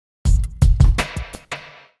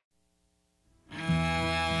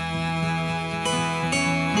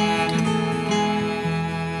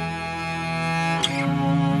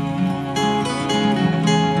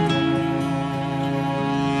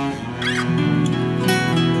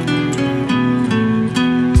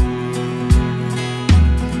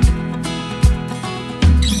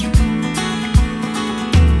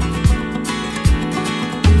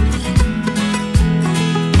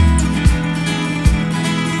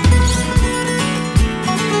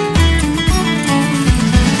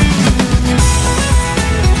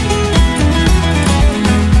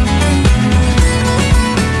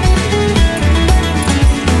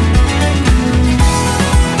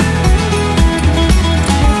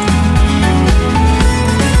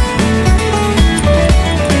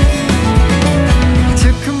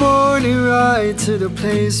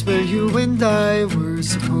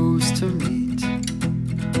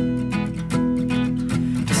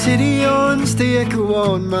city owns the echo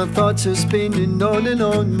on. My thoughts are spinning on and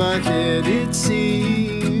on my head. It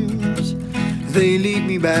seems they lead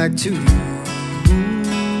me back to you.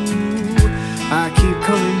 I keep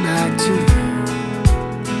coming back to you.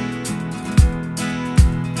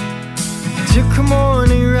 Took a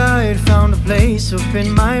morning ride, found a place up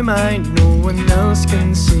in my mind no one else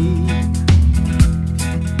can see.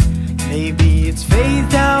 Maybe it's fate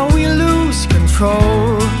that we lose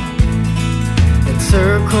control. In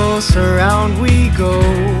circles around we go.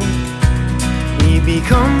 We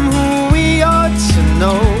become who we ought to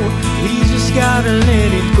know. We just gotta let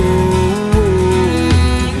it go.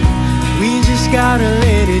 We just gotta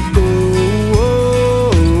let it go.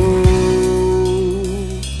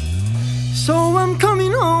 So I'm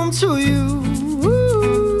coming home to you.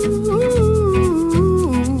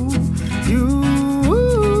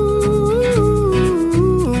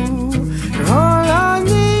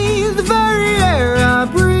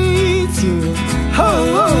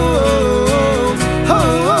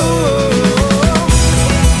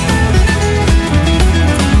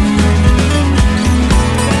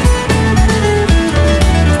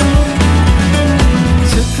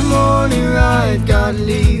 Gotta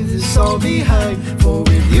leave this all behind, for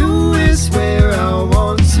with you is where I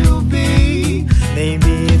want to be.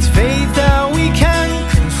 Maybe it's fate that we can't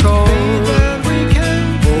control.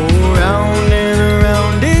 Go round and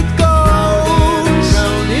around it goes,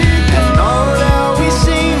 and all that we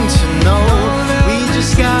seem to know, we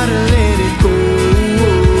just gotta let it go.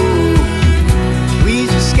 We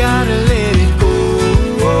just gotta let it go.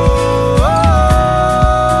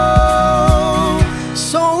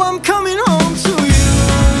 So I'm coming home to you.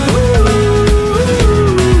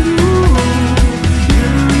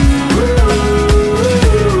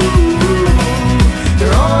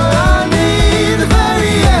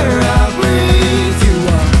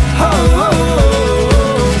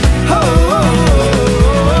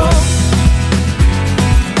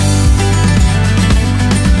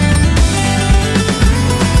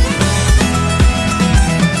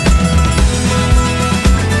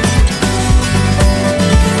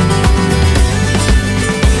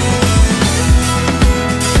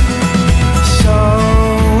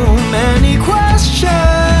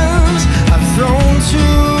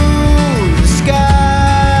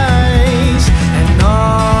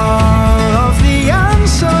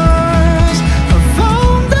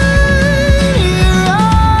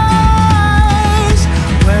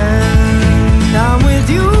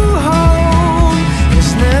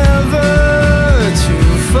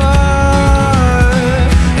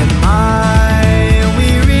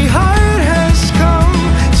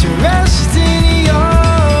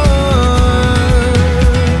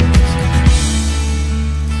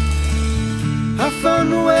 I found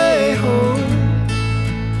my way home.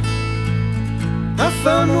 I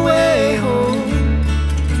found my way home.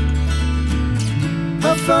 I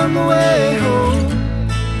found my way home.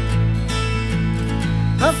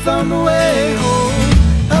 I found my way home.